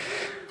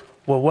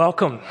Well,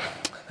 welcome.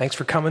 Thanks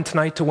for coming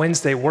tonight to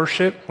Wednesday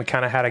worship. We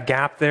kind of had a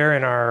gap there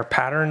in our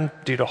pattern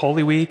due to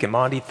Holy Week and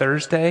Maundy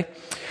Thursday.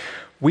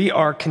 We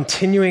are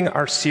continuing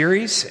our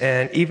series,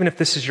 and even if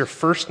this is your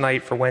first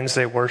night for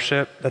Wednesday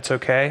worship, that's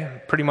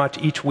okay. Pretty much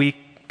each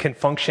week can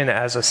function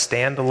as a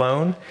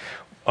standalone.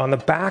 On the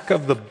back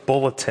of the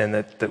bulletin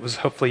that was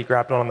hopefully you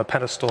grabbed on the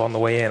pedestal on the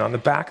way in, on the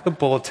back of the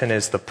bulletin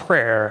is the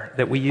prayer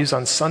that we use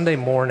on Sunday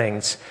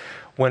mornings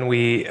when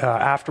we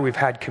after we've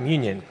had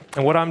communion.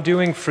 And what I'm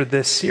doing for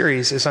this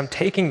series is I'm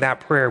taking that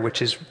prayer,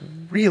 which is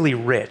really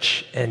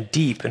rich and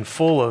deep and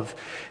full of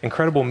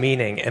incredible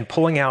meaning, and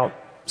pulling out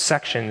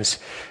sections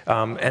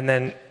and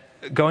then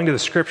going to the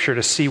scripture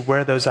to see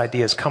where those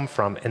ideas come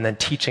from, and then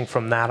teaching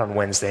from that on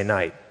Wednesday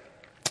night.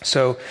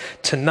 So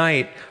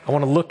tonight, I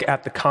want to look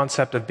at the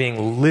concept of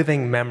being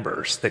living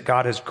members, that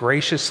God has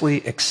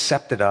graciously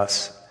accepted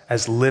us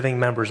as living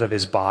members of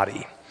his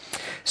body.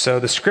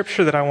 So the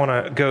scripture that I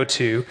want to go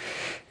to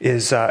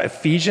is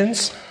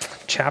Ephesians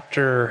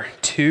chapter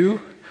 2,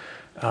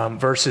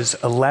 verses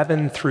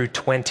 11 through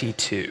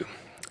 22.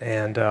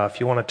 And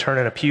if you want to turn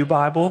in a pew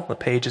Bible, the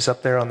page is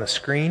up there on the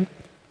screen.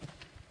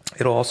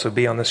 It'll also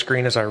be on the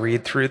screen as I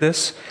read through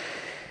this.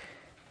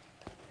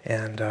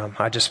 And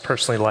I just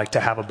personally like to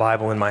have a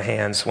Bible in my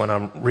hands when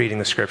I'm reading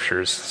the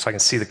scriptures so I can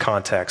see the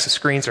context. The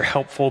screens are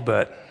helpful,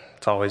 but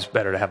it's always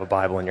better to have a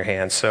Bible in your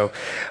hands. So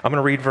I'm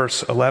going to read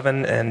verse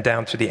 11 and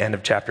down through the end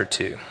of chapter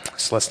 2.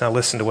 So let's now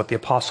listen to what the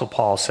Apostle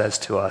Paul says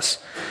to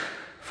us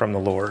from the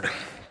Lord.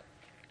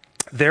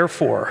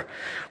 Therefore,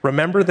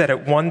 remember that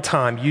at one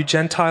time you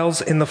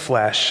Gentiles in the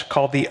flesh,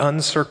 called the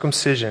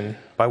uncircumcision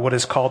by what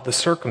is called the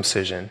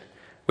circumcision,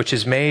 which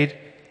is made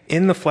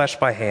in the flesh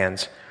by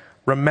hands,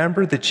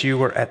 remember that you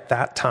were at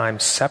that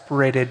time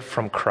separated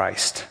from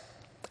Christ,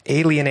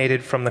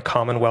 alienated from the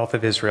commonwealth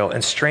of Israel,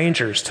 and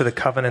strangers to the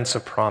covenants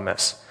of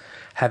promise,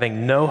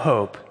 having no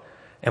hope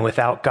and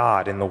without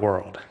God in the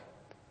world.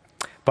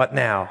 But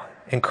now,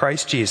 in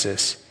Christ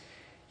Jesus,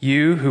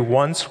 you who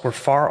once were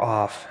far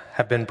off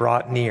have been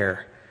brought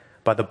near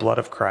by the blood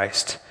of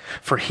Christ.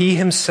 For he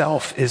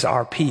himself is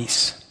our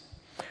peace,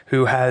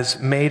 who has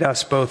made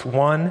us both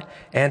one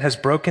and has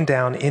broken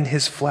down in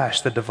his flesh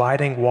the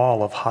dividing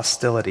wall of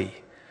hostility,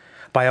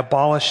 by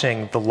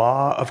abolishing the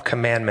law of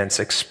commandments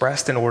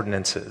expressed in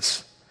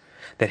ordinances,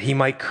 that he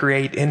might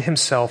create in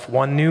himself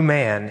one new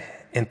man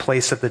in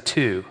place of the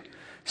two,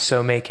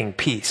 so making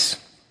peace,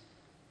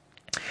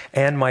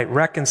 and might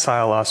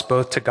reconcile us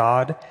both to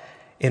God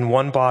in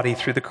one body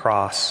through the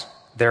cross,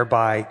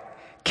 thereby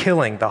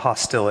killing the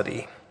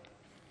hostility.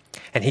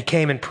 And he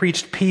came and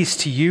preached peace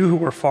to you who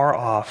were far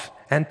off,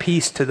 and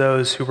peace to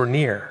those who were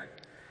near.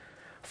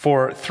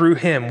 For through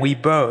him we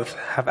both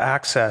have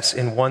access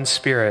in one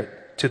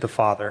spirit to the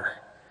Father.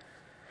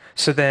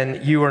 So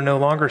then you are no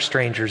longer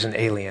strangers and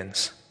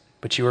aliens,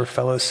 but you are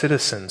fellow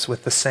citizens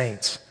with the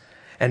saints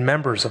and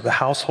members of the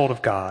household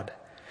of God,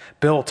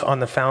 built on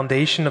the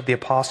foundation of the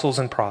apostles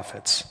and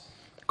prophets,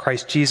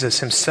 Christ Jesus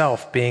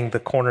himself being the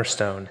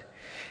cornerstone,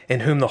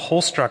 in whom the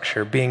whole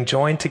structure, being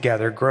joined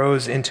together,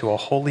 grows into a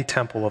holy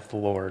temple of the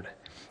Lord.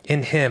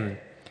 In him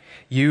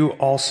you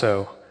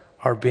also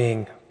are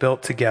being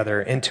built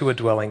together into a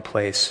dwelling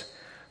place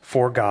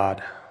for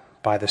God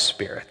by the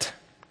Spirit.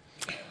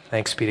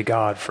 Thanks be to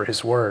God for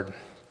his word.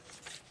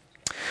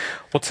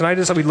 Well, tonight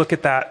as we look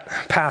at that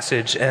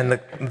passage and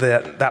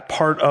that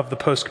part of the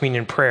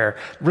post-communion prayer,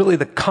 really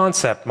the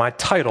concept, my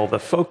title, the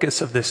focus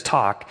of this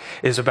talk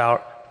is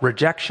about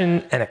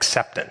rejection and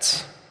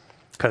acceptance.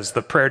 Because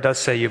the prayer does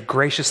say you've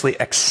graciously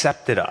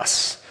accepted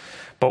us.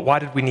 But why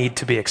did we need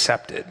to be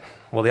accepted?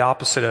 Well, the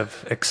opposite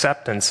of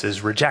acceptance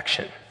is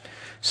rejection.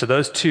 So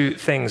those two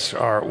things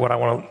are what I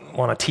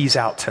want to tease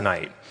out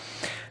tonight.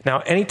 Now,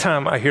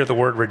 anytime I hear the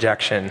word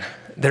rejection,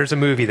 there's a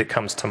movie that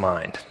comes to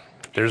mind.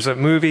 There's a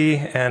movie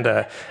and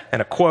a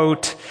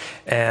quote,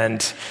 and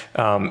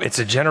it's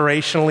a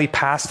generationally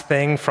passed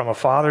thing from a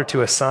father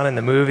to a son in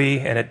the movie,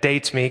 and it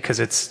dates me because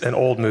it's an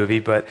old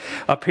movie. But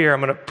up here, I'm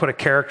going to put a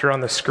character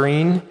on the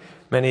screen.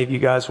 Many of you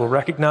guys will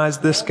recognize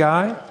this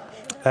guy.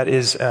 That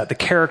is the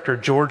character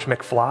George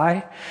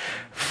McFly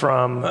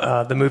from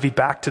the movie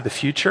Back to the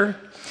Future.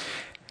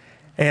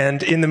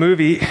 And in the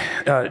movie,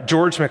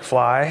 George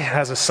McFly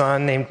has a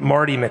son named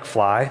Marty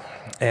McFly,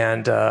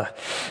 and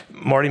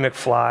Marty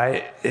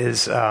McFly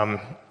is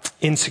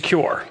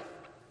insecure,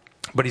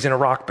 but he's in a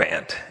rock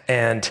band,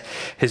 and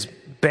his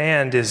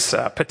band is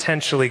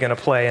potentially going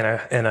to play in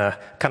a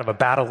kind of a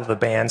battle of the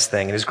bands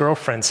thing. And his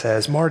girlfriend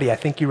says, "Marty, I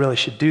think you really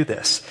should do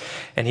this."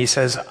 And he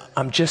says,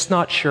 "I'm just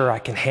not sure I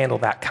can handle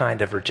that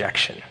kind of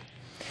rejection."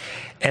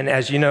 And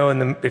as you know,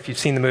 if you've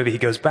seen the movie, he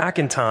goes back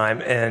in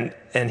time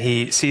and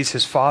he sees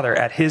his father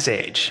at his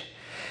age,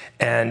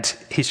 and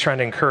he's trying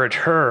to encourage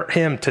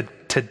him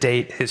to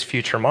date his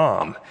future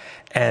mom.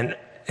 And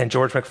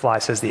George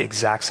McFly says the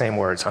exact same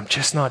words. "I'm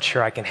just not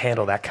sure I can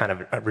handle that kind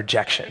of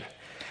rejection."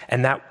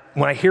 And that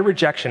when I hear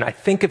rejection, I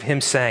think of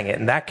him saying it,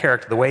 and that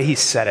character, the way he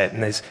said it,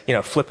 and his,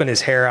 flipping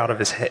his hair out of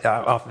his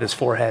off of his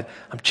forehead.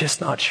 "I'm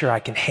just not sure I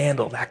can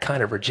handle that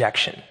kind of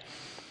rejection."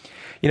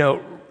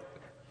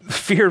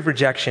 fear of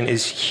rejection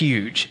is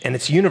huge, and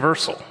it's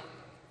universal.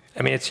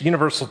 I mean, it's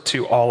universal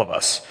to all of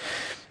us.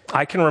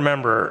 I can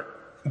remember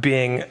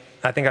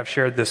I think I've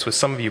shared this with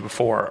some of you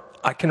before.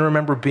 I can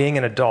remember being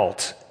an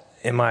adult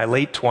in my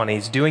late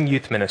 20s, doing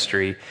youth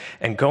ministry,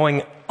 and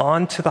going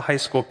onto the high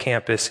school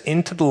campus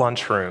into the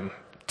lunchroom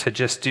to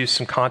just do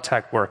some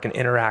contact work and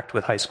interact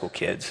with high school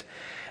kids.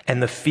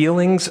 And the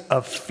feelings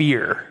of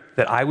fear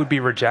that I would be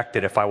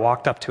rejected if I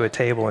walked up to a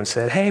table and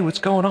said, "Hey, what's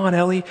going on,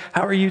 Ellie?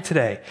 How are you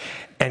today?"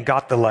 And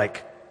got the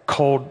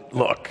cold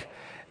look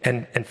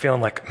and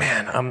feeling like,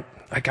 man,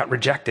 I got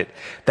rejected.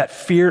 That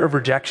fear of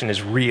rejection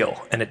is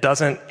real, and it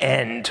doesn't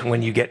end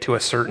when you get to a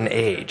certain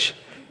age.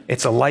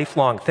 It's a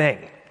lifelong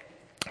thing.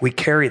 We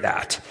carry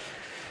that.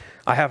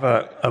 I have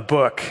a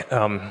book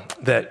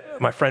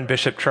that my friend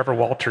Bishop Trevor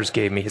Walters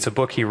gave me. It's a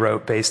book he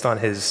wrote based on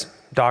his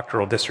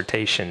doctoral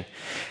dissertation,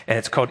 and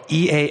it's called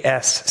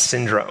EAS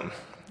Syndrome.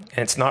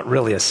 And it's not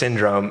really a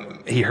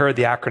syndrome. He heard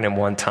the acronym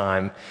one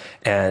time,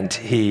 and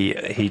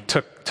he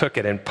took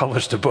it and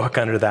published a book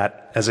under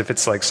that as if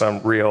it's like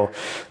some real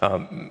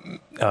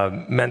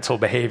mental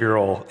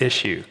behavioral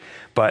issue.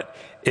 But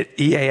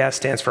EAS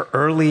stands for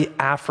Early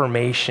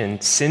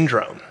Affirmation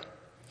Syndrome.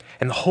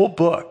 And the whole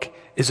book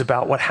is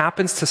about what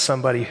happens to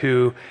somebody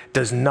who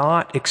does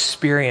not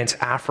experience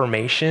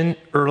affirmation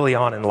early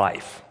on in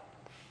life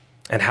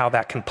and how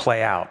that can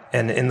play out.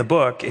 And in the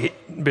book,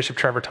 Bishop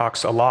Trevor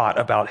talks a lot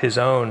about his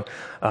own,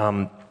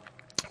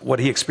 what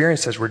he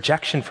experienced as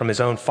rejection from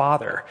his own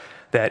father,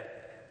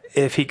 that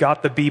if he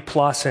got the B+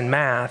 in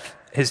math,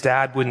 his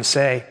dad wouldn't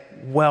say,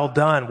 "Well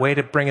done, way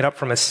to bring it up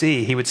from a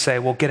C." He would say,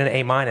 "Well, get an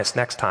A-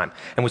 next time,"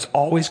 and was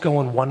always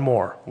going one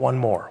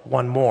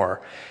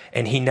more.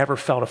 And he never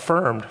felt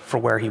affirmed for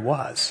where he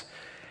was.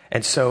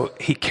 And so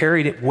he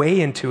carried it way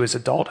into his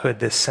adulthood,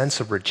 this sense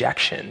of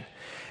rejection,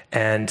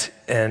 and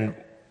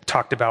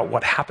talked about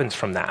what happens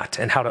from that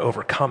and how to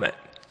overcome it.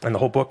 And the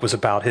whole book was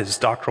about his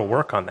doctoral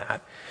work on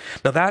that.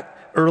 Now,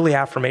 that early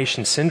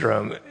affirmation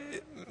syndrome,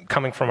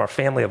 coming from our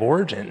family of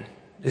origin,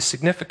 is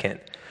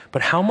significant.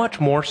 But how much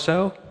more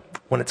so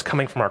when it's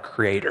coming from our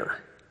Creator?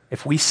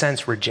 If we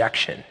sense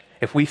rejection,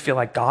 if we feel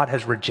like God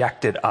has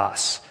rejected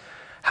us,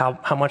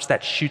 how much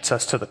that shoots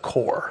us to the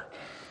core,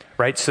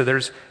 right? So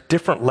there's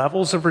different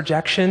levels of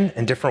rejection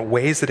and different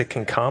ways that it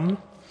can come.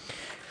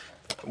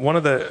 One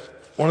of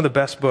the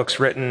best books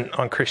written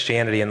on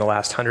Christianity in the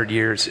last 100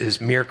 years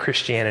is Mere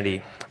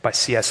Christianity by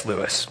C.S.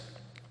 Lewis.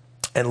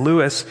 And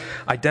Lewis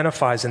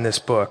identifies in this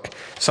book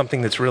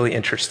something that's really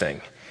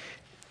interesting.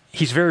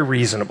 He's very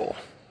reasonable.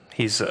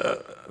 He's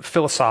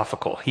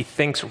philosophical. He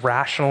thinks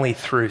rationally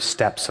through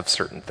steps of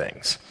certain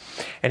things.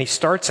 And he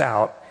starts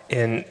out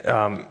in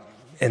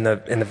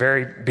the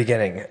very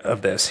beginning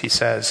of this.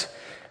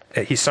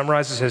 He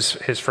summarizes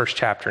his first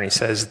chapter, and he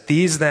says,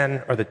 "These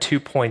then are the 2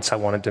 points I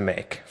wanted to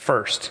make.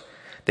 First,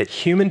 that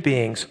human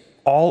beings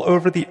all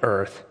over the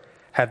earth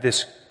have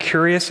this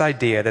curious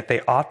idea that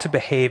they ought to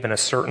behave in a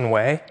certain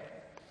way,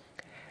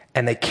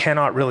 and they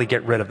cannot really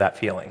get rid of that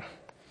feeling.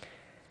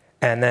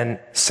 And then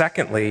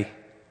secondly,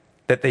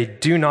 that they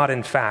do not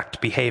in fact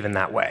behave in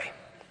that way."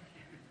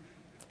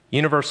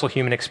 Universal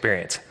human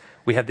experience.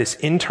 We have this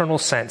internal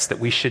sense that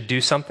we should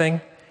do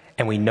something,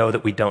 and we know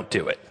that we don't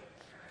do it.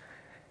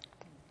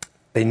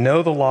 They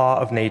know the law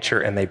of nature,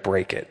 and they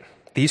break it.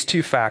 These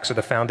two facts are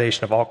the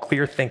foundation of all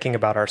clear thinking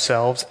about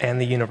ourselves and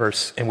the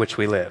universe in which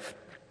we live.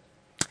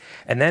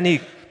 And then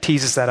he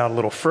teases that out a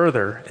little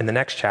further in the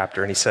next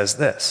chapter, and he says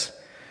this: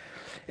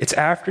 "It's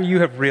after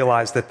you have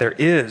realized that there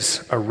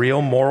is a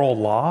real moral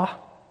law,"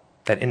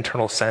 that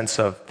internal sense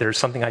of there's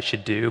something I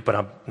should do, but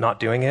I'm not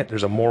doing it,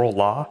 there's a moral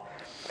law,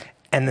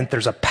 and that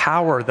there's a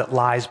power that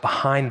lies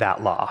behind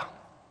that law.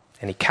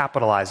 And he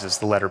capitalizes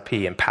the letter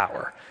P in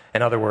power.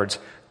 In other words,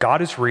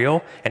 God is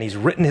real, and he's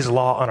written his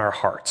law on our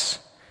hearts.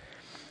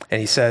 And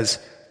he says,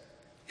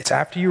 it's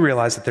after you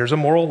realize that there's a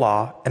moral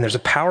law, and there's a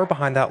power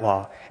behind that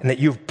law, and that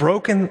you've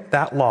broken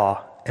that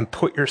law and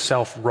put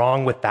yourself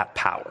wrong with that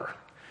power.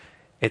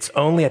 It's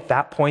only at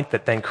that point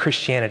that then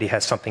Christianity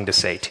has something to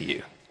say to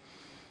you.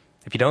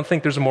 If you don't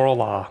think there's a moral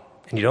law,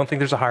 and you don't think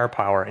there's a higher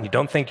power, and you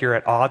don't think you're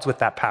at odds with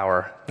that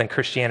power, then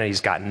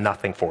Christianity's got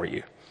nothing for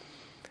you.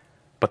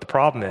 But the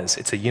problem is,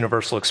 it's a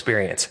universal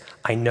experience.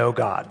 I know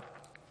God.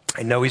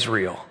 I know he's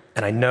real.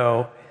 And I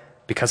know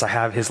because I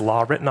have his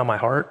law written on my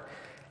heart,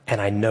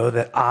 and I know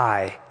that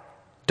I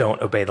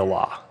don't obey the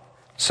law.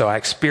 So I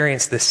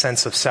experience this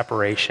sense of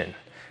separation.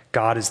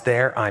 God is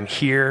there. I'm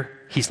here.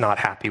 He's not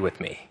happy with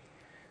me.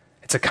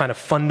 It's a kind of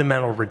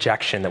fundamental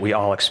rejection that we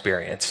all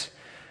experience.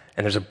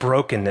 And there's a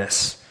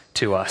brokenness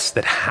to us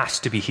that has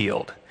to be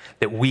healed,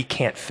 that we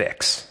can't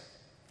fix.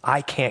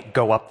 I can't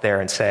go up there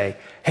and say,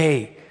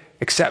 "Hey,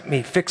 accept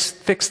me, fix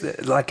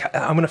it.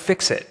 I'm going to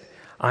fix it."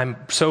 I'm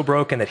so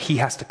broken that he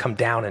has to come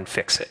down and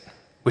fix it,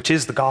 which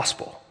is the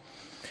gospel.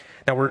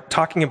 Now we're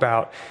talking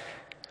about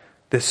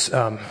this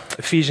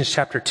Ephesians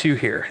chapter 2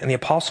 here. And the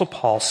Apostle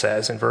Paul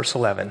says in verse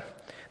 11,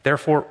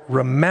 "Therefore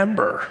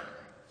remember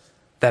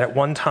that at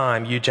one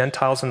time you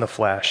Gentiles in the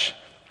flesh,"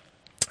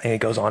 and he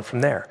goes on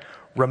from there.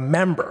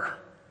 Remember.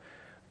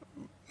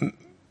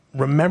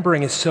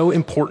 remembering is so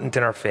important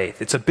in our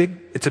faith. It's a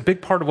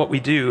big part of what we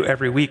do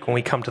every week when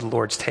we come to the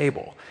Lord's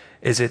table.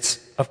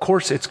 Of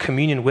course, it's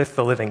communion with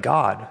the living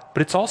God,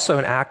 but it's also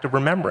an act of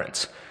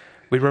remembrance.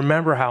 We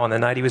remember how on the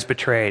night he was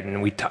betrayed,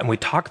 and we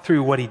talk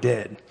through what he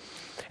did.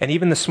 And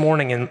even this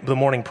morning in the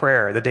morning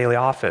prayer, the daily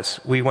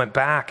office, we went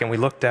back and we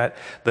looked at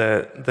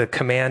the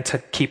command to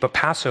keep a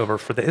Passover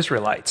for the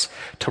Israelites,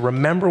 to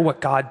remember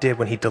what God did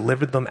when he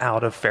delivered them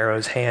out of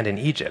Pharaoh's hand in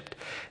Egypt,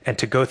 and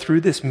to go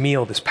through this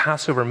meal, this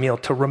Passover meal,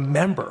 to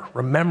remember.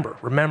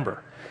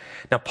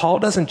 Now, Paul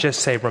doesn't just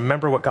say,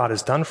 remember what God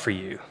has done for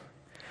you,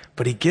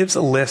 but he gives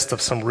a list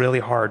of some really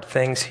hard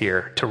things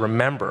here to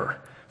remember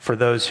for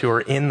those who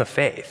are in the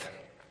faith.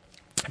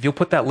 If you'll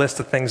put that list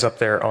of things up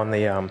there on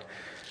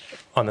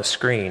the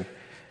screen.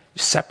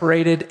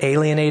 Separated,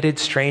 alienated,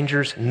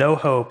 strangers, no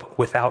hope,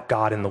 without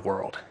God in the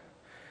world.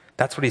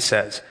 That's what he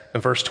says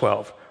in verse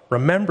 12.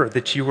 Remember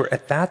that you were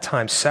at that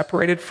time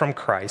separated from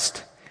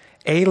Christ,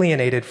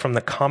 alienated from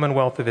the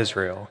commonwealth of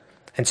Israel,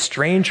 and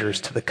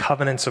strangers to the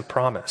covenants of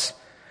promise,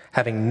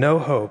 having no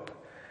hope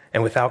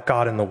and without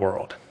God in the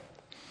world.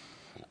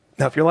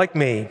 Now, if you're like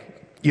me,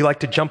 you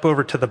like to jump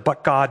over to the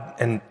but God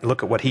and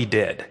look at what he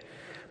did.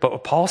 But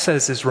what Paul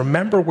says is,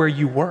 remember where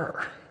you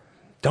were.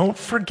 Don't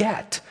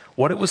forget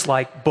what it was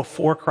like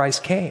before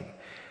Christ came.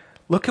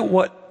 Look at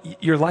what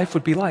your life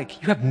would be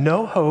like. You have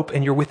no hope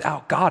and you're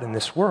without God in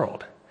this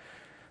world.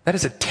 That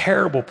is a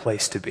terrible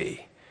place to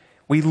be.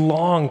 We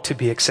long to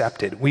be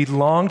accepted. We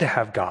long to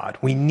have God.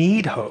 We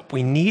need hope.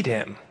 We need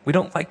him. We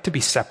don't like to be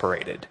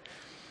separated.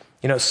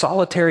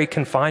 Solitary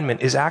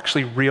confinement is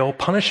actually real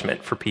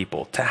punishment for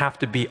people, to have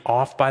to be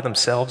off by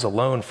themselves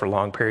alone for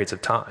long periods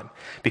of time,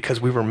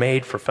 because we were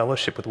made for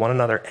fellowship with one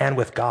another and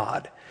with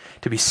God.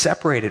 To be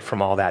separated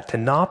from all that, to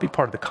not be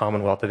part of the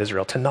commonwealth of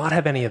Israel, to not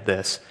have any of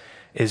this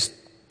is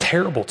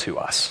terrible to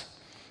us.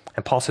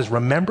 And Paul says,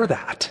 remember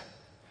that.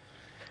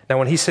 Now,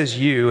 when he says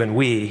you and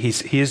we,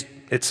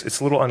 it's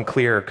a little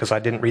unclear because I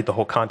didn't read the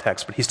whole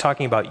context, but he's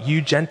talking about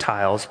you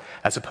Gentiles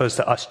as opposed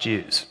to us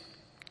Jews.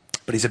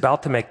 But he's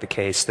about to make the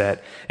case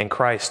that in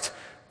Christ,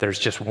 there's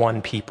just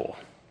one people.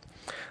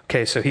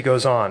 Okay, so he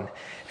goes on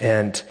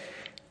and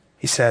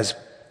he says,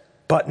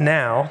 but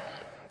now,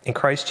 in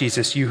Christ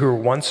Jesus, you who were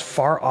once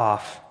far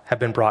off have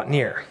been brought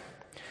near.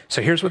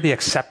 So here's where the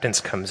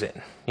acceptance comes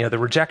in. The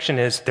rejection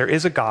is, there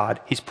is a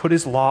God. He's put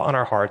his law on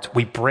our hearts.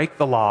 We break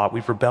the law.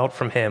 We've rebelled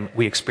from him.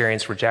 We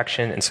experience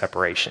rejection and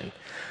separation.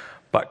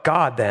 But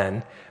God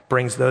then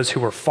brings those who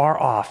were far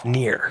off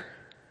near.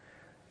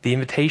 The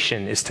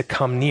invitation is to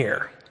come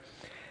near.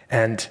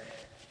 And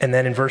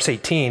then in verse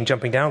 18,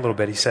 jumping down a little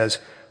bit, he says,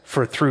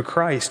 for through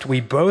Christ,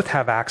 we both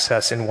have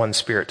access in one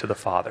spirit to the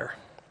Father.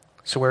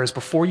 So whereas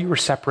before you were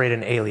separated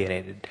and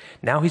alienated,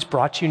 now he's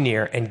brought you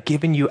near and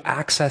given you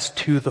access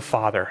to the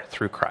Father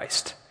through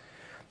Christ.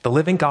 The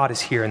living God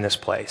is here in this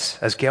place.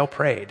 As Gail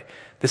prayed,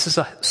 this is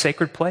a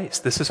sacred place.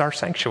 This is our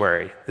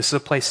sanctuary. This is a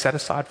place set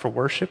aside for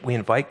worship. We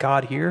invite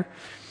God here.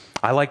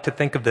 I like to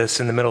think of this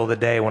in the middle of the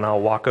day when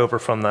I'll walk over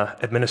from the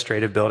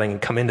administrative building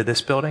and come into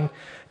this building.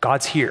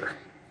 God's here,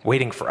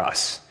 waiting for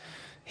us.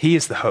 He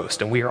is the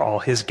host, and we are all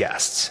his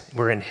guests.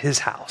 We're in his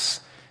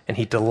house, and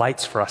he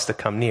delights for us to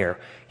come near.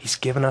 He's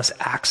given us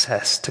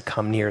access to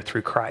come near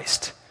through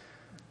Christ.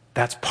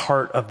 That's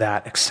part of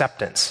that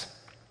acceptance.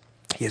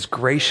 He has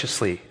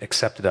graciously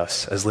accepted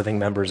us as living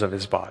members of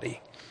his body.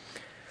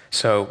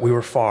 So we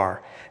were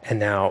far, and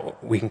now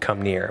we can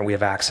come near, and we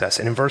have access.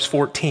 And in verse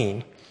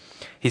 14,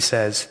 he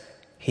says,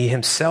 he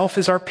himself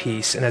is our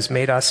peace and has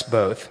made us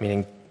both,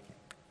 meaning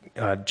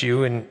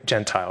Jew and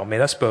Gentile,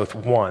 made us both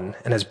one,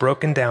 and has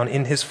broken down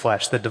in his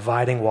flesh the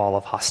dividing wall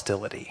of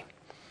hostility.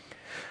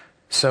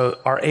 So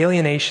our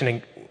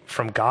alienation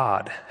from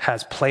God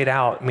has played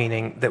out,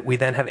 meaning that we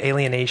then have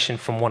alienation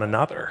from one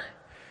another.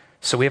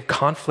 So we have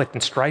conflict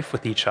and strife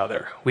with each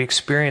other. We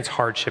experience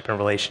hardship in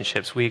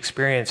relationships. We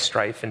experience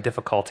strife and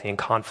difficulty and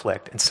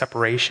conflict and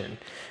separation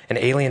and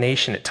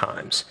alienation at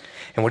times.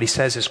 And what he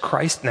says is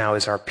Christ now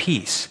is our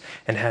peace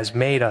and has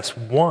made us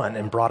one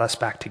and brought us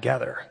back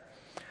together.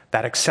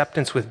 That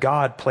acceptance with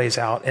God plays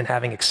out in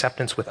having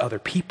acceptance with other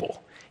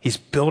people. He's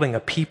building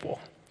a people.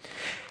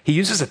 He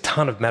uses a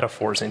ton of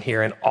metaphors in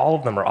here, and all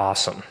of them are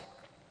awesome.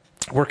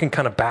 Working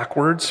kind of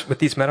backwards with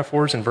these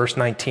metaphors, in verse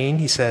 19,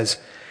 he says,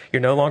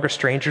 you're no longer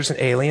strangers and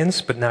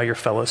aliens, but now you're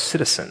fellow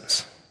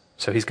citizens.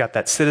 So he's got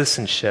that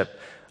citizenship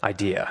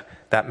idea.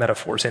 That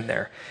metaphor's in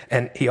there.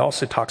 And he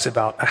also talks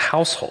about a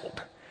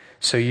household.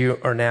 So you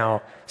are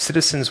now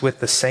citizens with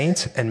the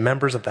saints and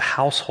members of the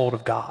household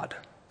of God.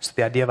 So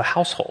the idea of a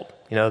household,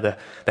 the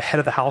head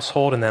of the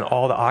household and then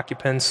all the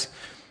occupants.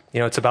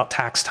 It's about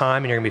tax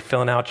time, and you're going to be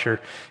filling out your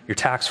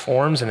tax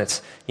forms, and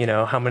it's,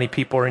 how many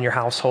people are in your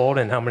household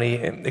and how many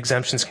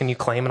exemptions can you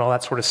claim and all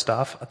that sort of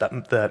stuff.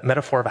 The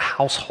metaphor of a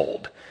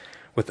household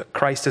with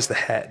Christ as the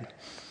head.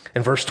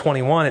 In verse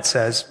 21, it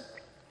says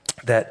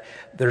that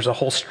there's a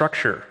whole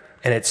structure,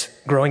 and it's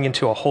growing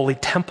into a holy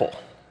temple.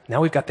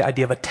 Now we've got the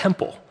idea of a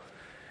temple,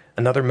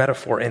 another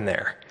metaphor in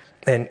there.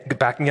 And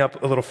backing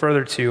up a little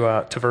further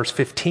to verse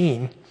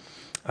 15,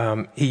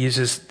 he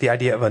uses the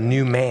idea of a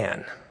new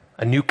man.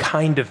 a new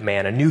kind of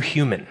man, a new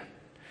human,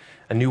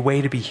 a new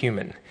way to be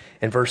human.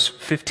 In verse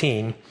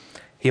 15,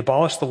 he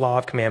abolished the law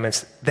of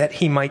commandments that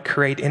he might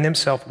create in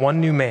himself one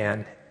new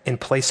man in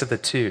place of the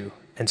two,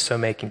 and so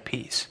making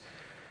peace.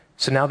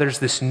 So now there's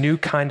this new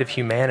kind of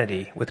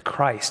humanity with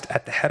Christ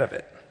at the head of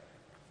it.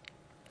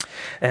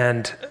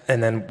 And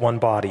then one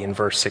body in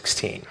verse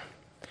 16.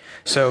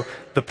 So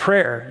the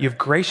prayer, you've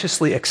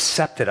graciously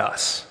accepted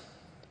us,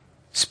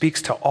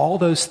 speaks to all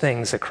those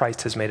things that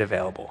Christ has made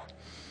available.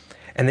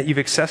 And that you've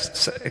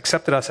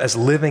accepted us as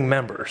living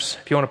members.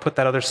 If you want to put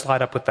that other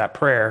slide up with that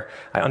prayer,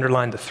 I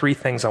underlined the three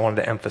things I wanted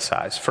to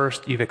emphasize.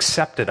 First, you've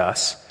accepted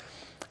us.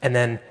 And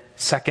then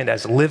second,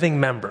 as living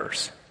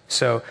members.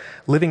 So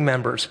living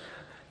members,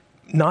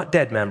 not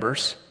dead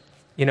members.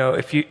 You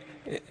know, you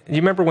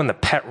remember when the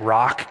pet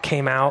rock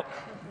came out?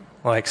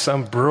 Like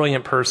some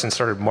brilliant person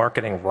started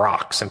marketing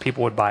rocks and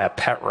people would buy a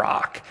pet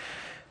rock.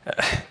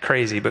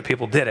 Crazy, but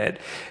people did it.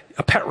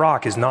 A pet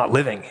rock is not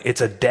living.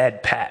 It's a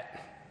dead pet.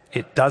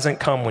 It doesn't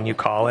come when you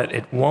call it.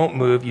 It won't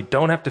move. You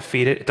don't have to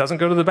feed it. It doesn't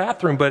go to the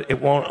bathroom, but it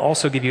won't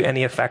also give you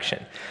any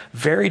affection.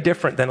 Very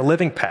different than a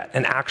living pet,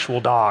 an actual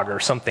dog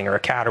or something, or a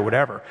cat or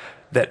whatever,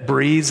 that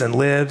breathes and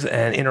lives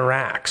and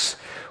interacts.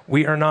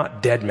 We are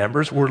not dead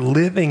members. We're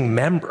living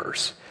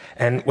members.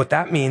 And what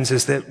that means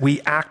is that we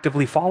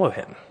actively follow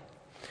him.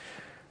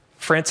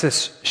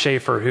 Francis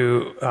Schaeffer,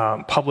 who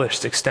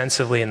published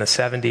extensively in the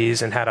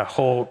 70s and had a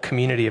whole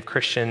community of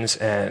Christians,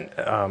 and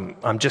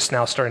I'm just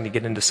now starting to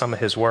get into some of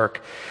his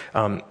work.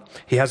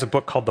 He has a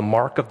book called The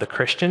Mark of the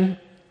Christian,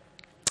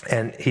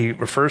 and he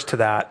refers to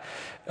that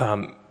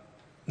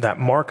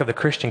mark of the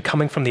Christian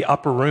coming from the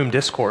upper room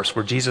discourse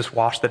where Jesus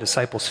washed the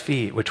disciples'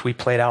 feet, which we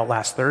played out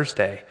last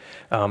Thursday.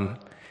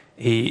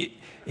 He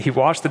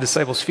washed the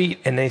disciples' feet,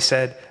 and they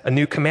said, "A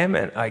new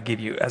commandment I give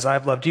you, as I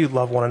have loved you,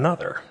 love one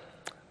another."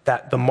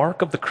 That the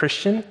mark of the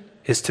Christian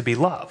is to be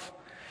love.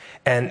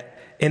 And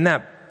in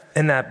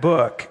that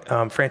book,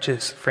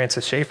 Francis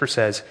Schaeffer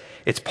says,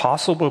 it's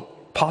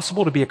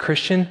possible to be a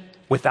Christian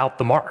without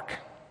the mark.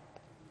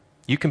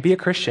 You can be a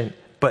Christian,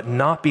 but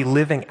not be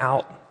living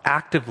out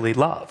actively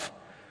love.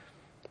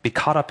 Be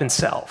caught up in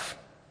self.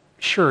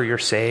 Sure, you're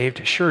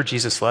saved. Sure,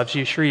 Jesus loves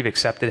you. Sure, you've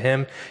accepted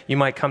him. You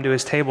might come to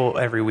his table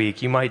every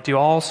week. You might do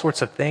all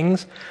sorts of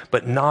things,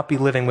 but not be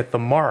living with the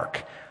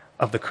mark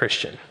of the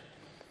Christian.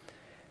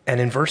 And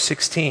in verse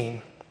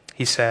 16,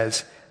 he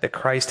says that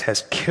Christ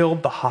has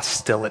killed the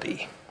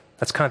hostility.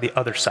 That's kind of the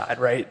other side,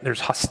 right?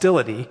 There's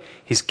hostility.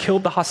 He's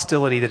killed the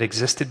hostility that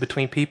existed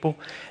between people.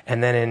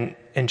 And then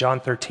in John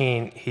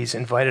 13, he's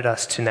invited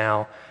us to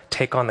now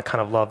take on the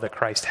kind of love that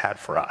Christ had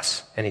for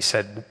us. And he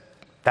said,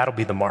 that'll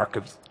be the mark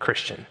of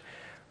Christian.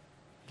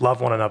 Love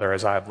one another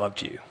as I have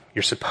loved you.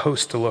 You're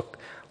supposed to look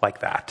like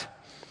that.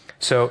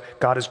 So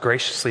God has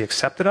graciously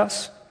accepted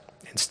us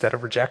instead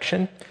of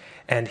rejection.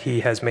 And he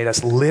has made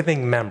us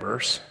living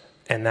members,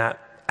 and that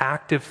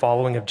active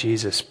following of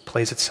Jesus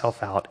plays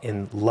itself out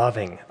in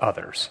loving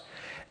others.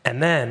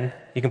 And then,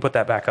 you can put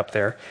that back up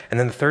there, and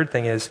then the third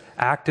thing is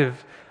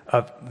active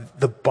of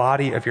the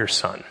body of your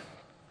son.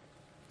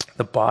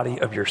 The body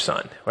of your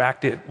son.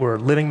 We're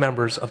living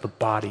members of the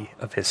body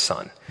of his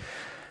son.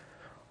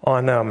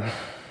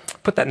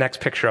 Put that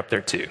next picture up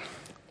there too.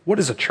 What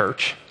is a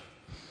church?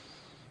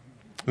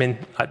 I mean,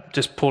 I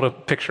just pulled a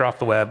picture off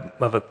the web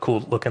of a cool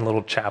looking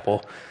little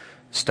chapel.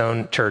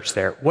 Stone church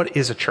there. What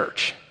is a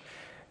church?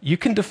 You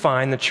can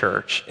define the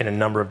church in a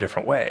number of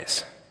different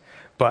ways,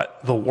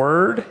 but the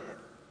word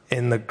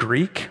in the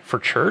Greek for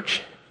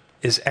church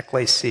is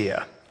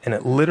ekklesia, and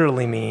it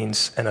literally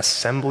means an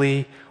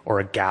assembly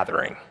or a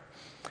gathering.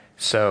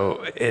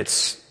 So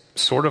it's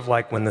sort of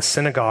like when the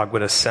synagogue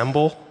would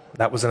assemble,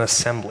 that was an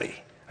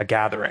assembly, a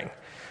gathering.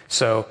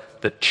 So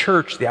the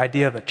church, the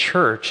idea of a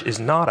church is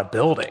not a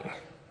building,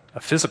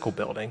 a physical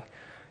building.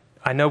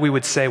 I know we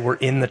would say we're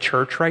in the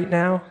church right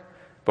now,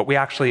 but we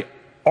actually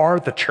are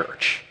the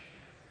church.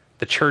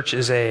 The church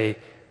is I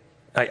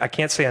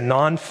can't say a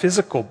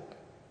non-physical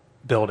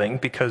building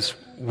because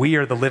we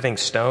are the living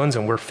stones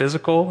and we're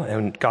physical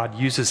and God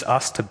uses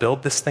us to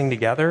build this thing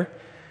together.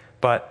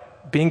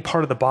 But being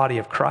part of the body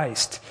of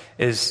Christ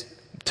is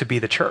to be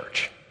the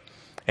church.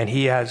 And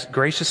he has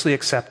graciously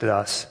accepted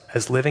us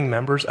as living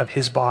members of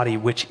his body,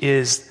 which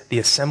is the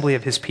assembly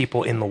of his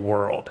people in the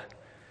world.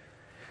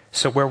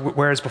 So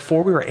whereas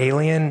before we were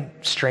alien,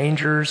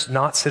 strangers,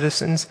 not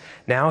citizens,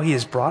 now he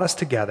has brought us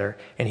together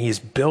and he is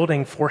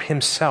building for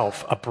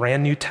himself a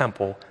brand new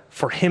temple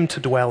for him to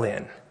dwell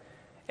in.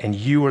 And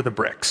you are the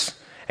bricks,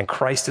 and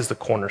Christ is the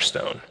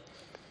cornerstone.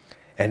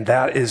 And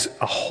that is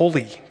a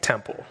holy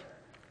temple.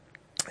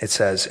 It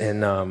says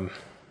in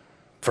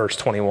verse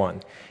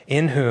 21,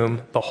 in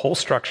whom the whole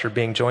structure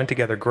being joined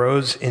together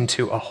grows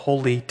into a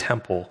holy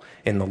temple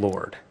in the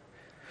Lord.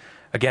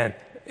 Again,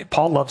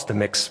 Paul loves to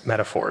mix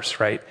metaphors,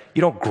 right?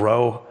 You don't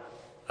grow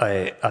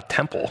a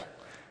temple.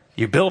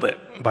 You build it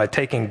by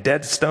taking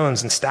dead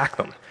stones and stack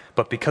them.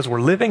 But because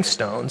we're living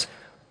stones,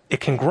 it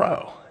can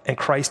grow. And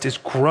Christ is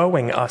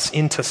growing us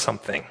into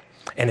something.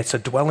 And it's a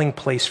dwelling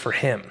place for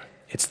him.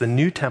 It's the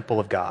new temple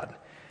of God.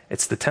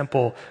 It's the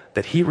temple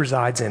that he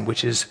resides in,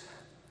 which is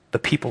the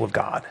people of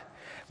God,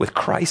 with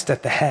Christ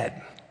at the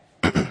head.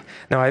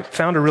 Now, I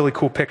found a really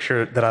cool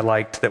picture that I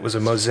liked that was a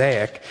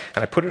mosaic,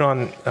 and I put it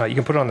on, you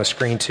can put it on the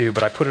screen too,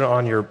 but I put it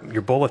on your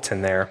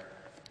bulletin there.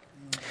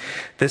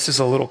 This is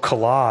a little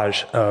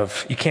collage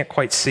of, you can't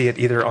quite see it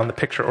either on the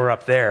picture or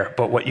up there,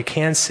 but what you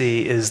can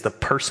see is the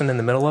person in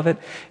the middle of it.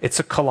 It's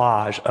a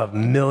collage of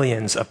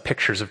millions of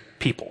pictures of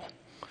people.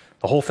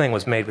 The whole thing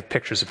was made with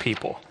pictures of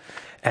people.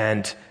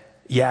 And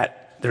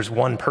yet, there's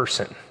one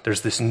person.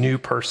 There's this new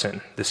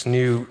person, this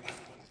new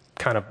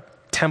kind of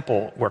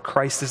temple where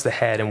Christ is the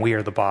head and we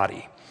are the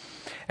body.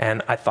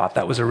 And I thought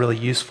that was a really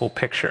useful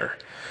picture.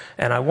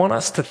 And I want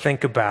us to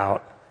think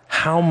about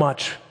how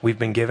much we've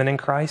been given in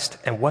Christ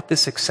and what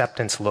this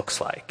acceptance looks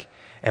like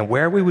and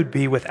where we would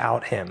be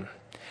without him.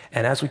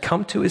 And as we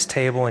come to his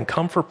table and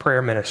come for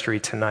prayer ministry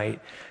tonight,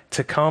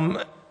 to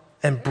come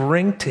and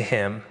bring to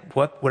him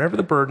whatever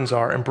the burdens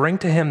are, and bring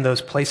to him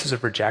those places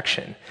of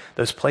rejection,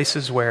 those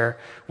places where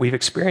we've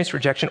experienced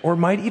rejection or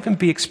might even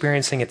be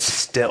experiencing it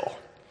still.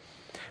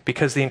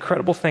 Because the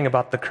incredible thing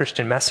about the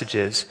Christian message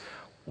is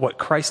what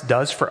Christ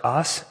does for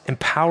us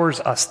empowers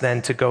us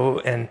then to go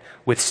and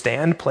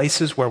withstand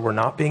places where we're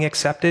not being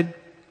accepted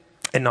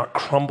and not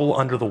crumble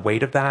under the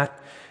weight of that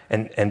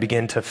and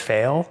begin to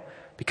fail,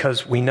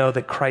 because we know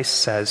that Christ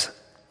says,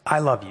 I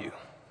love you.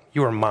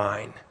 You are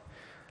mine.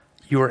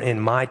 You are in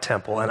my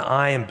temple, and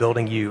I am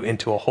building you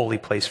into a holy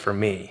place for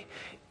me.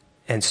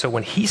 And so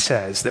when he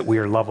says that we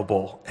are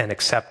lovable and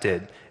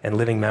accepted and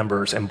living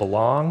members and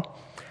belong,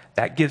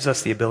 that gives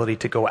us the ability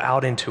to go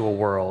out into a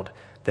world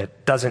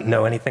that doesn't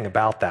know anything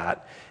about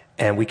that,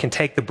 and we can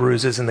take the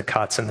bruises and the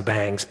cuts and the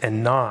bangs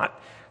and not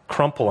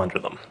crumple under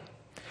them.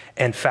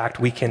 In fact,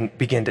 we can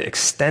begin to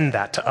extend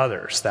that to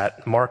others,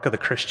 that mark of the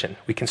Christian.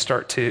 We can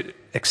start to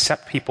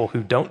accept people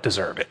who don't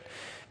deserve it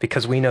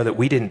because we know that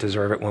we didn't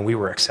deserve it when we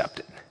were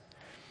accepted.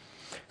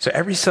 So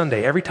every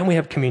Sunday, every time we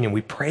have communion,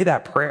 we pray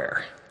that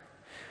prayer.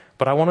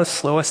 But I want to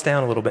slow us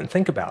down a little bit and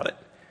think about it.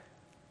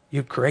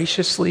 You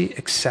graciously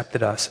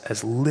accepted us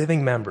as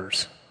living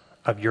members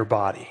of your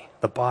body,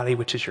 the body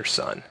which is your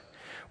Son.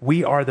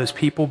 We are those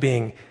people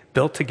being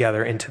built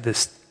together into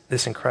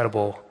this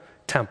incredible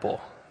temple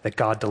that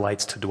God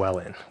delights to dwell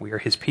in. We are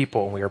his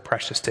people and we are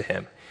precious to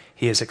him.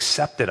 He has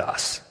accepted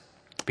us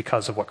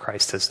because of what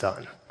Christ has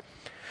done.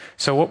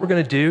 So what we're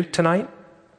going to do tonight